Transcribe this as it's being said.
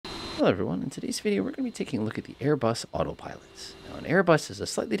Hello everyone, in today's video we're going to be taking a look at the Airbus Autopilot. Now an Airbus has a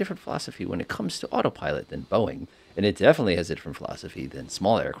slightly different philosophy when it comes to autopilot than Boeing, and it definitely has a different philosophy than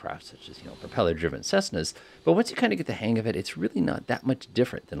small aircraft such as, propeller-driven Cessnas, but once you kind of get the hang of it, it's really not that much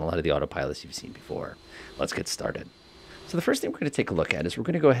different than a lot of the autopilots you've seen before. Let's get started. So the first thing we're going to take a look at is we're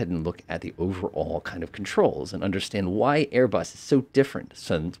going to go ahead and look at the overall kind of controls and understand why Airbus is so different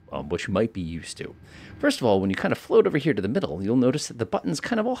from what you might be used to. First of all, when you kind of float over here to the middle, you'll notice that the buttons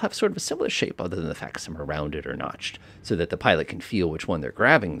kind of all have sort of a similar shape other than the fact some are rounded or notched, so that the pilot can feel which one they're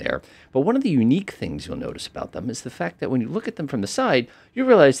grabbing there. But one of the unique things you'll notice about them is the fact that when you look at them from the side, you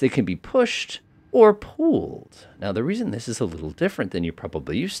realize they can be pushed or pulled. Now, the reason this is a little different than you're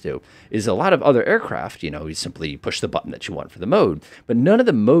probably used to is a lot of other aircraft, you simply push the button that you want for the mode, but none of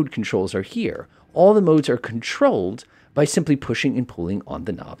the mode controls are here. All the modes are controlled by simply pushing and pulling on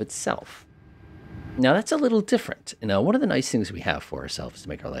the knob itself. Now, that's a little different. Now, one of the nice things we have for ourselves to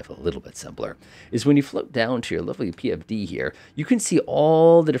make our life a little bit simpler is when you float down to your lovely PFD here, you can see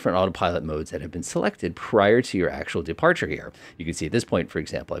all the different autopilot modes that have been selected prior to your actual departure here. You can see at this point, for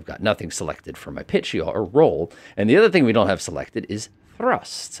example, I've got nothing selected for my pitch or roll. And the other thing we don't have selected is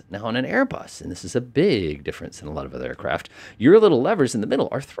thrust. Now, on an Airbus, and this is a big difference in a lot of other aircraft, your little levers in the middle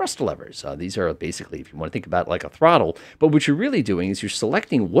are thrust levers. These are basically, if you want to think about it like a throttle, but what you're really doing is you're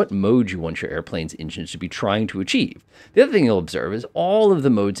selecting what mode you want your airplane's engines to be trying to achieve. The other thing you'll observe is all of the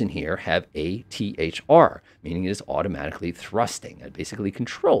modes in here have ATHR, meaning it is automatically thrusting. It basically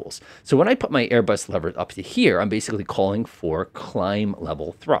controls. So when I put my Airbus lever up to here, I'm basically calling for climb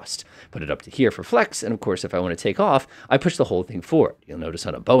level thrust. Put it up to here for flex, and of course, if I want to take off, I push the whole thing forward. You'll notice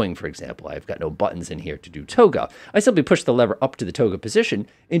on a Boeing, for example, I've got no buttons in here to do toga. I simply push the lever up to the toga position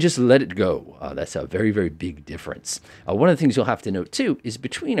and just let it go. That's a very, very big difference. One of the things you'll have to note, too, is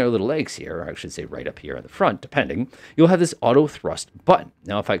between our little legs here, or I should say right up here in the front, depending, you'll have this auto thrust button.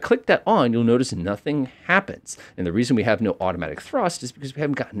 Now, if I click that on, you'll notice nothing happens. And the reason we have no automatic thrust is because we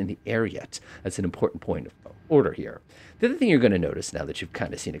haven't gotten in the air yet. That's an important point of order here. The other thing you're going to notice now that you've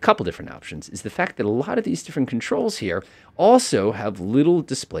kind of seen a couple different options is the fact that a lot of these different controls here also have little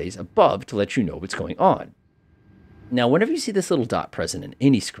displays above to let you know what's going on. Now, whenever you see this little dot present in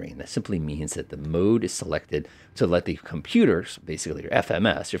any screen, that simply means that the mode is selected to let the computer, basically your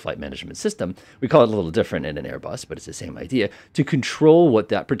FMS, your flight management system, we call it a little different in an Airbus, but it's the same idea, to control what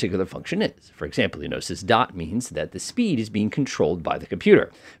that particular function is. For example, you notice this dot means that the speed is being controlled by the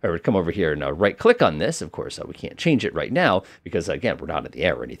computer. If I were to come over here and right-click on this, of course, we can't change it right now because, again, we're not in the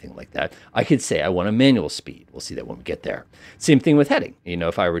air or anything like that. I could say I want a manual speed. We'll see that when we get there. Same thing with heading.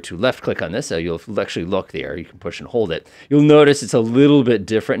 If I were to left-click on this, you'll actually look there. You can push and hold it. You'll notice it's a little bit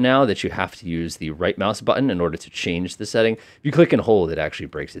different now that you have to use the right mouse button in order to change the setting. If you click and hold, it actually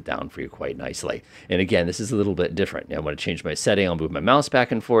breaks it down for you quite nicely. And again, this is a little bit different. I want to change my setting. I'll move my mouse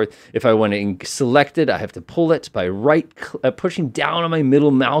back and forth. If I want to select it, I have to pull it by pushing down on my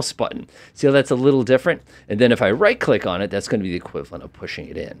middle mouse button. See how that's a little different? And then if I right-click on it, that's going to be the equivalent of pushing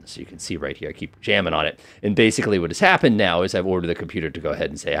it in. So you can see right here, I keep jamming on it. And basically what has happened now is I've ordered the computer to go ahead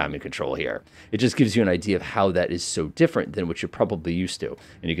and say, I'm in control here. It just gives you an idea of how that is so different than what you're probably used to.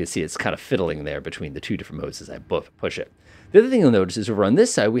 And you can see it's kind of fiddling there between the two different modes as I push it. The other thing you'll notice is over on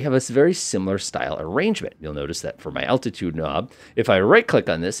this side, we have a very similar style arrangement. You'll notice that for my altitude knob, if I right-click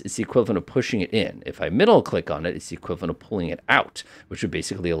on this, it's the equivalent of pushing it in. If I middle-click on it, it's the equivalent of pulling it out, which would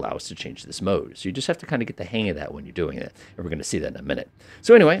basically allow us to change this mode. So you just have to kind of get the hang of that when you're doing it, and we're going to see that in a minute.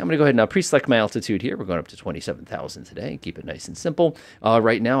 So anyway, I'm going to go ahead and now pre-select my altitude here. We're going up to 27,000 today. Keep it nice and simple.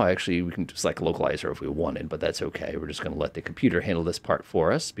 Right now, we can select localizer if we wanted, but that's okay. We're just going to let the computer handle this part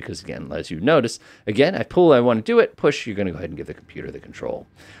for us because, again, as you notice, again, I pull, I want to do it, push, you're going to go ahead and give the computer the control.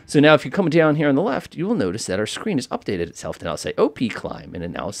 So now if you come down here on the left, you will notice that our screen has updated itself to now say OP climb, and it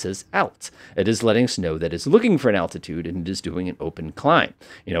now says alt. It is letting us know that it's looking for an altitude and it is doing an open climb.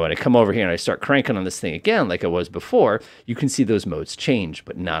 When I come over here and I start cranking on this thing again like I was before, you can see those modes change,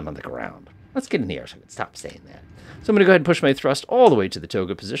 but not on the ground. Let's get in the air so I can stop saying that. So I'm going to go ahead and push my thrust all the way to the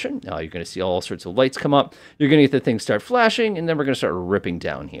toga position. Now you're going to see all sorts of lights come up. You're going to get the thing start flashing, and then we're going to start ripping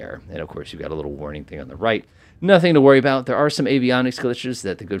down here. And of course, you've got a little warning thing on the right. Nothing to worry about. There are some avionics glitches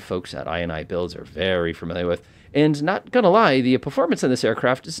that the good folks at I&I Builds are very familiar with. And not going to lie, the performance on this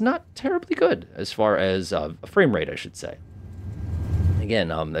aircraft is not terribly good as far as frame rate, I should say. Again,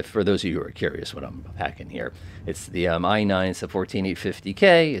 for those of you who are curious what I'm packing here, it's the i9, it's a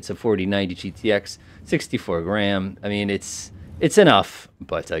 14850K, it's a 4090 GTX, 64 gram. I mean, it's enough,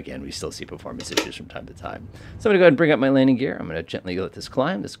 But again, we still see performance issues from time to time. So I'm going to go ahead and bring up my landing gear. I'm going to gently let this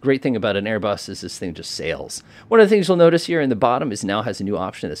climb. This great thing about an Airbus is this thing just sails. One of the things you'll notice here in the bottom is now has a new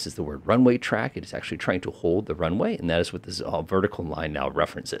option. This is the word runway track. It is actually trying to hold the runway, and that is what this vertical line now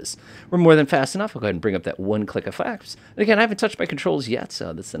references. We're more than fast enough. I'll go ahead and bring up that one click of flaps. And again, I haven't touched my controls yet,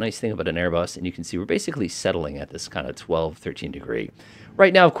 so that's the nice thing about an Airbus, and you can see we're basically settling at this kind of 12, 13 degree.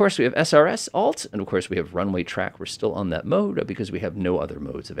 Right now, of course, we have SRS, Alt, and of course we have runway track. We're still on that mode because we have no other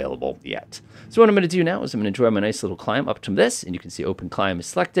modes available yet. So what I'm going to do now is I'm going to enjoy my nice little climb up to this, and you can see open climb is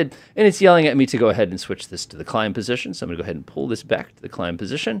selected, and it's yelling at me to go ahead and switch this to the climb position. So I'm going to go ahead and pull this back to the climb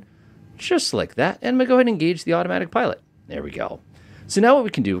position, just like that, and I'm going to go ahead and engage the automatic pilot. There we go. So now what we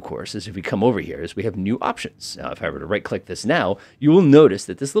can do, of course, is if we come over here, is we have new options. Now, if I were to right-click this now, you will notice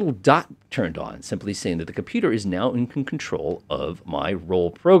that this little dot turned on, simply saying that the computer is now in control of my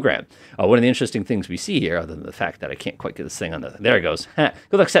roll program. One of the interesting things we see here, other than the fact that I can't quite get this thing on the... There it goes. Good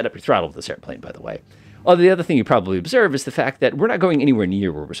luck setting up your throttle with this airplane, by the way. The other thing you probably observe is the fact that we're not going anywhere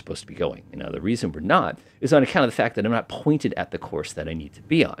near where we're supposed to be going. The reason we're not is on account of the fact that I'm not pointed at the course that I need to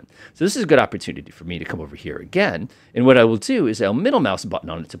be on. So this is a good opportunity for me to come over here again. And what I will do is I'll middle mouse button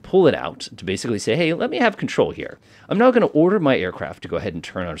on it to pull it out, to basically say, hey, let me have control here. I'm now going to order my aircraft to go ahead and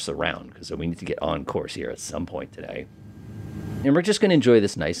turn us around, because we need to get on course here at some point today. And we're just going to enjoy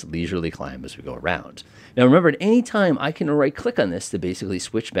this nice leisurely climb as we go around. Now remember, at any time I can right click on this to basically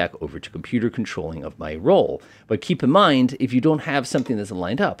switch back over to computer controlling of my roll. But keep in mind, if you don't have something that's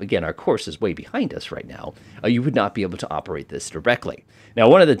lined up, again, our course is way behind us right now, you would not be able to operate this directly. Now,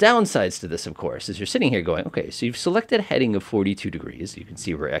 one of the downsides to this, of course, is you're sitting here going, okay, so you've selected a heading of 42 degrees. You can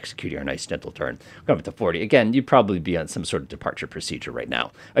see we're executing our nice gentle turn. Come up to 40. Again, you'd probably be on some sort of departure procedure right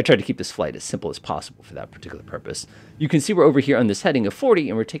now. I tried to keep this flight as simple as possible for that particular purpose. You can see we're over here on this heading of 40,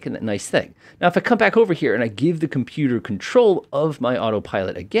 and we're taking that nice thing. Now, if I come back over here and I give the computer control of my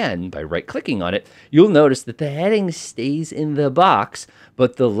autopilot again by right-clicking on it, you'll notice that the heading stays in the box,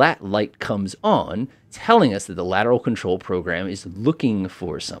 but the lat light comes on, telling us that the lateral control program is looking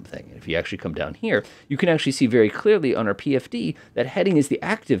for something. And if you actually come down here, you can actually see very clearly on our PFD that heading is the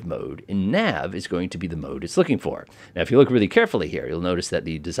active mode and nav is going to be the mode it's looking for. Now, if you look really carefully here, you'll notice that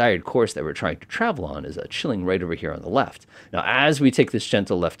the desired course that we're trying to travel on is chilling right over here on the left. Now, as we take this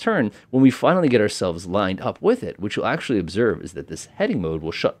gentle left turn, when we finally get ourselves lined up with it, what you'll actually observe is that this heading mode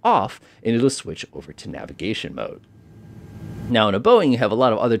will shut off and it'll switch over to navigation mode. Now, in a Boeing, you have a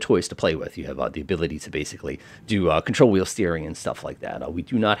lot of other toys to play with. You have the ability to basically do control wheel steering and stuff like that. We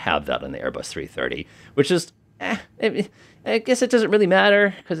do not have that on the Airbus 330, which is, I guess it doesn't really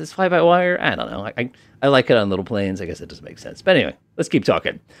matter because it's fly-by-wire. I don't know. I like it on little planes. I guess it doesn't make sense. But anyway, let's keep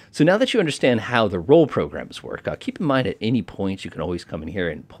talking. So now that you understand how the roll programs work, keep in mind at any point you can always come in here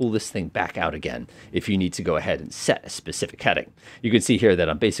and pull this thing back out again if you need to go ahead and set a specific heading. You can see here that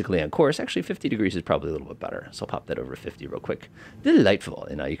I'm basically on course. Actually, 50 degrees is probably a little bit better. So I'll pop that over to 50 real quick. Delightful.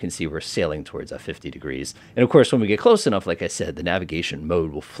 And now you can see we're sailing towards 50 degrees. And of course, when we get close enough, like I said, the navigation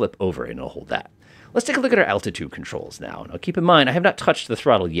mode will flip over and it'll hold that. Let's take a look at our altitude controls now. Now, keep in mind, I have not touched the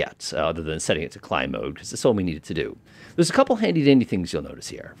throttle yet, other than setting it to climb mode, because that's all we needed to do. There's a couple handy-dandy things you'll notice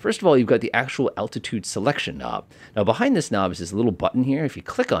here. First of all, you've got the actual altitude selection knob. Now, behind this knob is this little button here. If you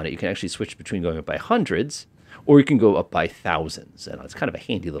click on it, you can actually switch between going up by hundreds, or you can go up by thousands. And it's kind of a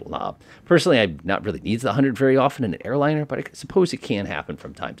handy little knob. Personally, I not really need the 100 very often in an airliner, but I suppose it can happen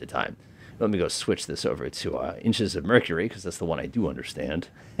from time to time. Let me go switch this over to inches of mercury, because that's the one I do understand.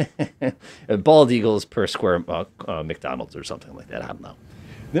 Bald eagles per square McDonald's or something like that. I don't know.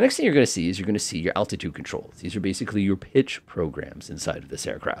 The next thing you're going to see is you're going to see your altitude controls. These are basically your pitch programs inside of this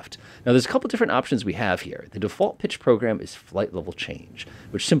aircraft. Now, there's a couple different options we have here. The default pitch program is flight level change,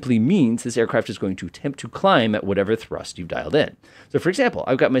 which simply means this aircraft is going to attempt to climb at whatever thrust you've dialed in. So, for example,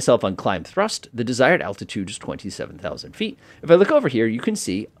 I've got myself on climb thrust. The desired altitude is 27,000 feet. If I look over here, you can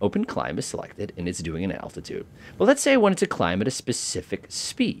see open climb is selected, and it's doing an altitude. Well, let's say I wanted to climb at a specific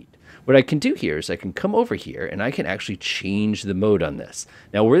speed. What I can do here is I can come over here and I can actually change the mode on this.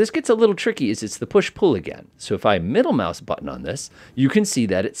 Now, where this gets a little tricky is it's the push-pull again. So if I middle mouse button on this, you can see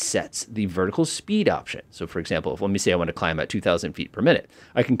that it sets the vertical speed option. So for example, let me say I want to climb at 2,000 feet per minute.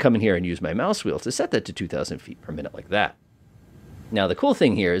 I can come in here and use my mouse wheel to set that to 2,000 feet per minute like that. Now, the cool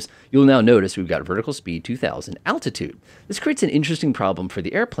thing here is you'll now notice we've got vertical speed 2,000 altitude. This creates an interesting problem for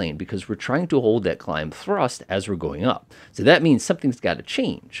the airplane because we're trying to hold that climb thrust as we're going up. So that means something's got to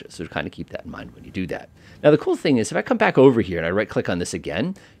change. So kind of keep that in mind when you do that. Now, the cool thing is if I come back over here and I right click on this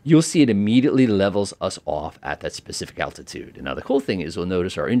again, you'll see it immediately levels us off at that specific altitude. And now the cool thing is we'll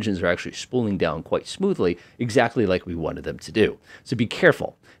notice our engines are actually spooling down quite smoothly, exactly like we wanted them to do. So be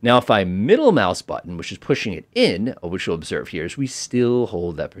careful. Now, if I middle mouse button, which is pushing it in, which you'll observe here, is we still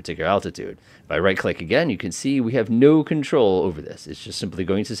hold that particular altitude. If I right click again, you can see we have no control over this. It's just simply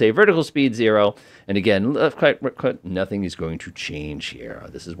going to say vertical speed 0. And again, left click, right click, nothing is going to change here.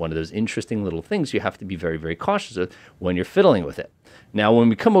 This is one of those interesting little things you have to be very, very cautious of when you're fiddling with it. Now, when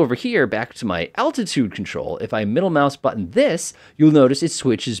we come over here back to my altitude control, if I middle mouse button this, you'll notice it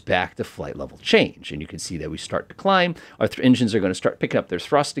switches back to flight level change. And you can see that we start to climb. Our engines are going to start picking up their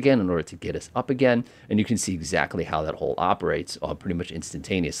thrust again in order to get us up again. And you can see exactly how that whole operates pretty much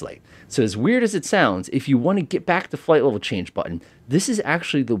instantaneously. So as weird as it sounds, if you want to get back to flight level change button, this is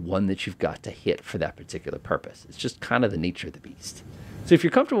actually the one that you've got to hit for that particular purpose. It's just kind of the nature of the beast. So if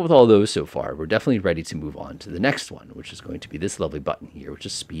you're comfortable with all those so far, we're definitely ready to move on to the next one, which is going to be this lovely button here, which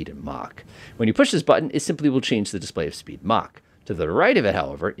is speed and Mach. When you push this button, it simply will change the display of speed Mach. To the right of it,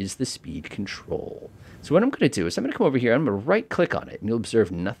 however, is the speed control. So what I'm going to do is I'm going to come over here, I'm going to right click on it, and you'll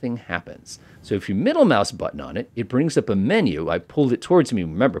observe nothing happens. So if you middle mouse button on it, it brings up a menu. I pulled it towards me.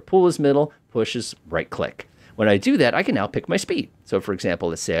 Remember, pull is middle, push is right click. When I do that, I can now pick my speed. So for example,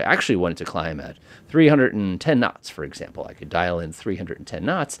 let's say I actually wanted to climb at 310 knots, for example. I could dial in 310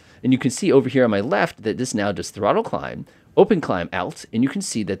 knots, and you can see over here on my left that this now does throttle climb, open climb alt, and you can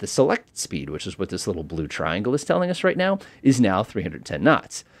see that the selected speed, which is what this little blue triangle is telling us right now, is now 310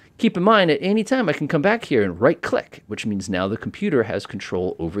 knots. Keep in mind, at any time I can come back here and right click, which means now the computer has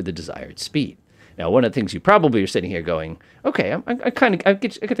control over the desired speed. Now, one of the things you probably are sitting here going, okay, I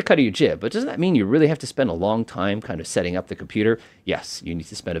get the cut of your jib, but doesn't that mean you really have to spend a long time kind of setting up the computer? Yes, you need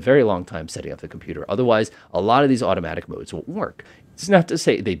to spend a very long time setting up the computer. Otherwise, a lot of these automatic modes won't work. It's not to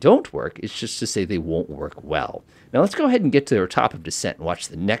say they don't work, it's just to say they won't work well. Now, let's go ahead and get to the top of descent and watch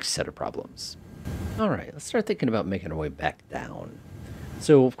the next set of problems. All right, let's start thinking about making our way back down.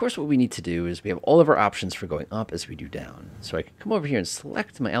 So, of course, what we need to do is we have all of our options for going up as we do down. So I can come over here and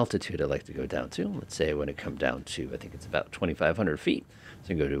select my altitude I'd like to go down to. Let's say I want to come down to, I think it's about 2,500 feet. So I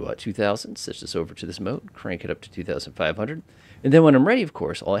can go to 2,000, switch this over to this mode, crank it up to 2,500. And then when I'm ready, of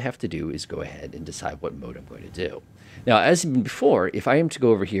course, all I have to do is go ahead and decide what mode I'm going to do. Now, as before, if I am to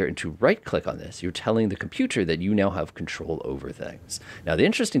go over here and to right-click on this, you're telling the computer that you now have control over things. Now, the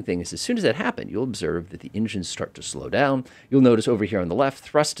interesting thing is as soon as that happens, you'll observe that the engines start to slow down. You'll notice over here on the left,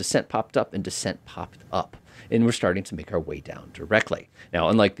 thrust descent popped up and descent popped up. And we're starting to make our way down directly. Now,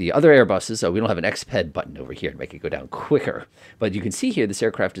 unlike the other Airbuses, we don't have an XPED button over here to make it go down quicker. But you can see here, this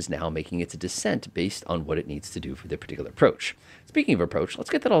aircraft is now making its descent based on what it needs to do for the particular approach. Speaking of approach, let's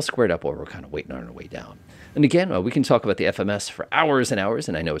get that all squared up while we're kind of waiting on our way down. And again, we can talk about the FMS for hours and hours,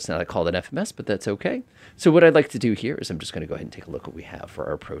 and I know it's not called an FMS, but that's okay. So what I'd like to do here is I'm just going to go ahead and take a look at what we have for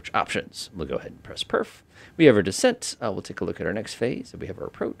our approach options. We'll go ahead and press perf. We have our descent. We'll take a look at our next phase. We have our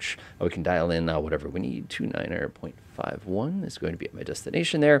approach. We can dial in whatever we need. 29er.51 is going to be at my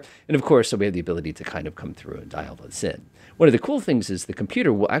destination there. And of course, we have the ability to kind of come through and dial this in. One of the cool things is the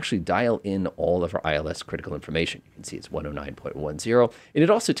computer will actually dial in all of our ILS critical information. You can see it's 109.10. And it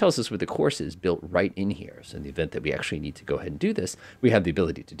also tells us what the course is built right in here. So in the event that we actually need to go ahead and do this, we have the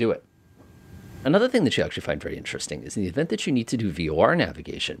ability to do it. Another thing that you actually find very interesting is in the event that you need to do VOR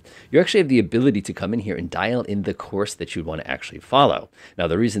navigation, you actually have the ability to come in here and dial in the course that you want to actually follow. Now,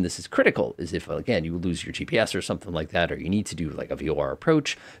 the reason this is critical is if, again, you lose your GPS or something like that, or you need to do like a VOR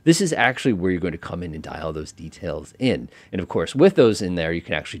approach, this is actually where you're going to come in and dial those details in. And of course, with those in there, you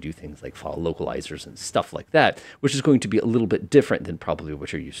can actually do things like follow localizers and stuff like that, which is going to be a little bit different than probably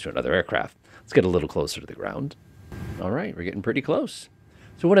what you're used to in other aircraft. Let's get a little closer to the ground. All right, we're getting pretty close.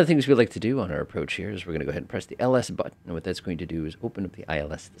 So one of the things we like to do on our approach here is we're going to go ahead and press the LS button. And what that's going to do is open up the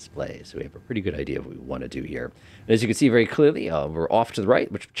ILS display. So we have a pretty good idea of what we want to do here. And as you can see very clearly, we're off to the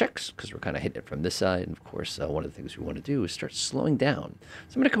right, which checks because we're kind of hitting it from this side. And of course, one of the things we want to do is start slowing down.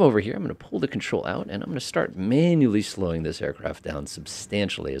 So I'm going to come over here. I'm going to pull the control out, and I'm going to start manually slowing this aircraft down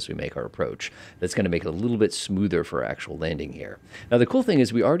substantially as we make our approach. That's going to make it a little bit smoother for our actual landing here. Now, the cool thing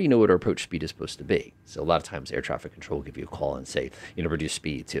is we already know what our approach speed is supposed to be. So a lot of times air traffic control will give you a call and say, reduce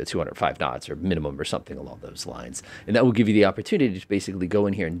speed to 205 knots or minimum or something along those lines. And that will give you the opportunity to basically go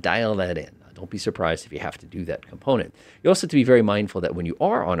in here and dial that in. Don't be surprised if you have to do that component. You also have to be very mindful that when you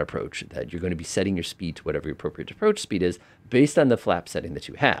are on approach, that you're going to be setting your speed to whatever your appropriate approach speed is based on the flap setting that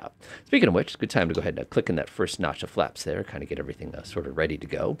you have. Speaking of which, it's a good time to go ahead and click in that first notch of flaps there, kind of get everything sort of ready to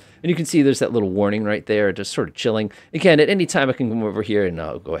go. And you can see there's that little warning right there, just sort of chilling. Again, at any time I can come over here and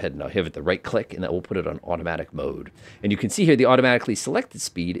I'll go ahead and I'll hit the right click, and that will put it on automatic mode. And you can see here the automatically selected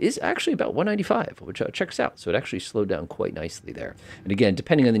speed is actually about 195, which checks out. So it actually slowed down quite nicely there. And again,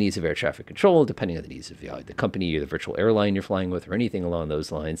 depending on the needs of air traffic control, depending on the needs of the company or the virtual airline you're flying with or anything along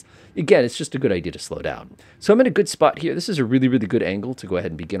those lines, again, it's just a good idea to slow down. So I'm in a good spot here. This is a really, really good angle to go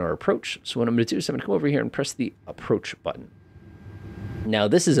ahead and begin our approach. So what I'm going to do is I'm going to come over here and press the approach button. Now,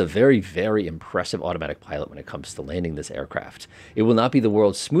 this is a very, very impressive automatic pilot when it comes to landing this aircraft. It will not be the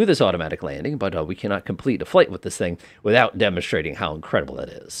world's smoothest automatic landing, but we cannot complete a flight with this thing without demonstrating how incredible it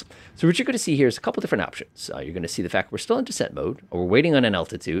is. So what you're going to see here is a couple different options. You're going to see the fact we're still in descent mode, or we're waiting on an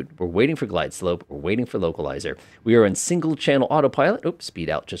altitude, we're waiting for glide slope, we're waiting for localizer. We are in single channel autopilot. Oops, speed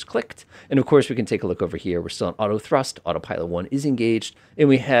out just clicked. And of course, we can take a look over here. We're still on auto thrust. Autopilot 1 is engaged, and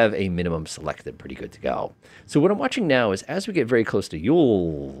we have a minimum selected. Pretty good to go. So what I'm watching now is as we get very close to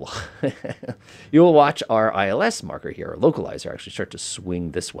you'll watch our ILS marker here, our localizer, actually start to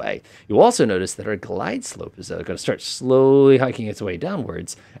swing this way. You'll also notice that our glide slope is going to start slowly hiking its way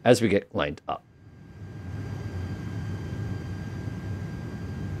downwards as we get lined up.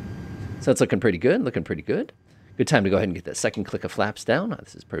 So that's looking pretty good, looking pretty good. Good time to go ahead and get that second click of flaps down.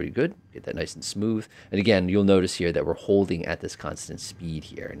 This is pretty good. Get that nice and smooth. And again, you'll notice here that we're holding at this constant speed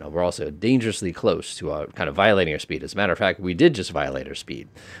here. Now, we're also dangerously close to kind of violating our speed. As a matter of fact, we did just violate our speed.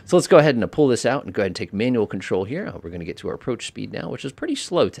 So let's go ahead and pull this out and go ahead and take manual control here. We're going to get to our approach speed now, which is pretty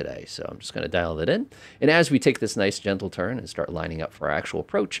slow today. So I'm just going to dial it in. And as we take this nice gentle turn and start lining up for our actual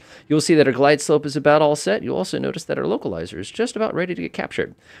approach, you'll see that our glide slope is about all set. You'll also notice that our localizer is just about ready to get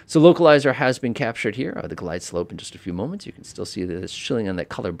captured. So localizer has been captured here. The glide slope in just a few moments. You can still see that it's chilling on that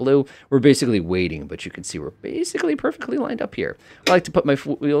color blue. We're basically waiting, but you can see we're basically perfectly lined up here. I like to put my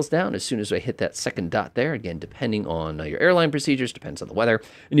wheels down as soon as I hit that second dot there. Again, depending on your airline procedures, depends on the weather.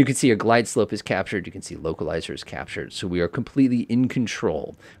 And you can see your glide slope is captured. You can see localizer is captured. So we are completely in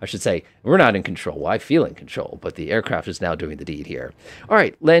control. I should say, we're not in control. Well, I feel in control, but the aircraft is now doing the deed here. All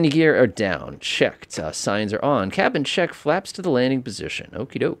right, landing gear are down, checked. Signs are on. Cabin check, flaps to the landing position.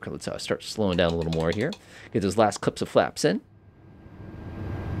 Okie doke. Let's start slowing down a little more here. Get those last clips of flaps in.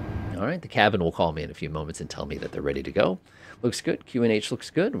 All right, the cabin will call me in a few moments and tell me that they're ready to go. Looks good. QNH looks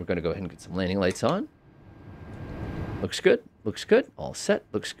good. We're going to go ahead and get some landing lights on. Looks good. Looks good. All set.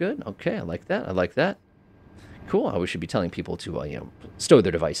 Looks good. Okay, I like that. I like that. Cool. We should be telling people to stow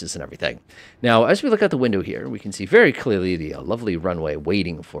their devices and everything. Now, as we look out the window here, we can see very clearly the lovely runway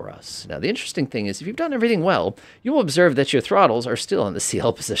waiting for us. Now, the interesting thing is if you've done everything well, you will observe that your throttles are still in the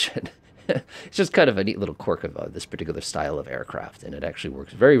CL position. It's just kind of a neat little quirk of this particular style of aircraft, and it actually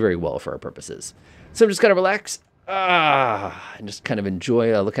works very, very well for our purposes. So I'm just going to relax and just kind of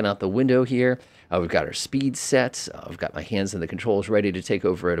enjoy looking out the window here. We've got our speed set. I've got my hands on the controls ready to take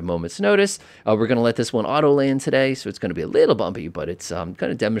over at a moment's notice. We're going to let this one auto land today, so it's going to be a little bumpy, but it's going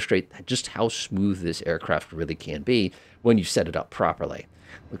to demonstrate just how smooth this aircraft really can be when you set it up properly.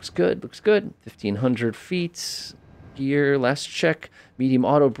 Looks good, looks good. 1,500 feet. Gear, last check, medium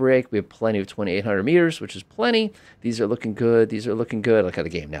auto brake. We have plenty of 2,800 meters, which is plenty. These are looking good. These are looking good. Look how the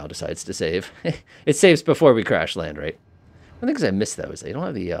game now decides to save. It saves before we crash land, right? One of the things I miss, though, is they don't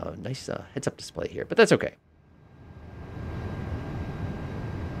have the nice heads-up display here, but that's okay.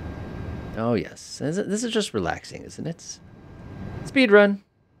 Oh, yes. This is just relaxing, isn't it? Speed run.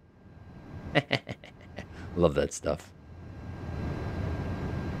 Love that stuff.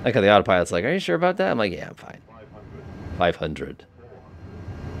 Like how the autopilot's like, are you sure about that? I'm like, yeah, I'm fine. 500.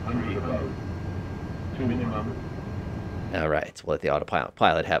 100 above. 2 minimum. All right, we'll let the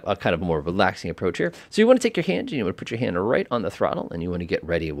autopilot have a kind of more relaxing approach here. So you want to take your hand, and you want to put your hand right on the throttle, and you want to get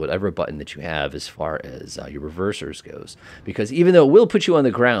ready whatever button that you have as far as your reversers goes. Because even though it will put you on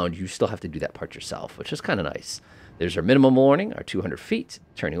the ground, you still have to do that part yourself, which is kind of nice. There's our minimum warning, our 200 feet,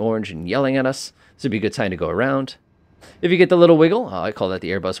 turning orange and yelling at us. This would be a good time to go around. If you get the little wiggle, I call that the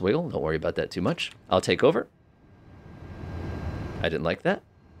Airbus wiggle. Don't worry about that too much. I'll take over. I didn't like that.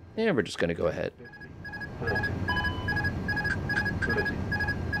 And we're just going to go ahead. 40, 30,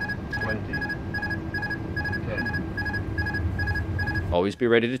 20, 10. Always be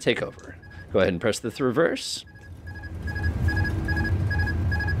ready to take over. Go ahead and press the reverse.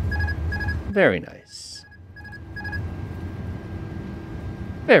 Very nice.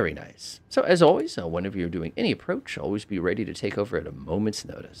 Very nice. So as always, whenever you're doing any approach, always be ready to take over at a moment's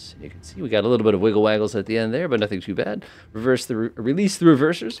notice. And you can see we got a little bit of wiggle waggles at the end there, but nothing too bad. Release the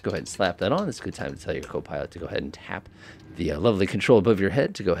reversers. Go ahead and slap that on. It's a good time to tell your co-pilot to go ahead and tap the lovely control above your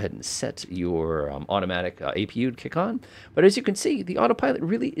head to go ahead and set your automatic APU to kick on. But as you can see, the autopilot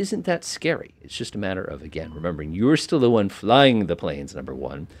really isn't that scary. It's just a matter of, again, remembering you're still the one flying the planes, number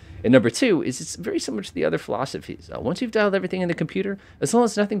one. And number two is it's very similar to the other philosophies. Once you've dialed everything in the computer, as long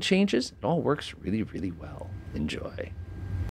as nothing changes, it all works really, really well. Enjoy.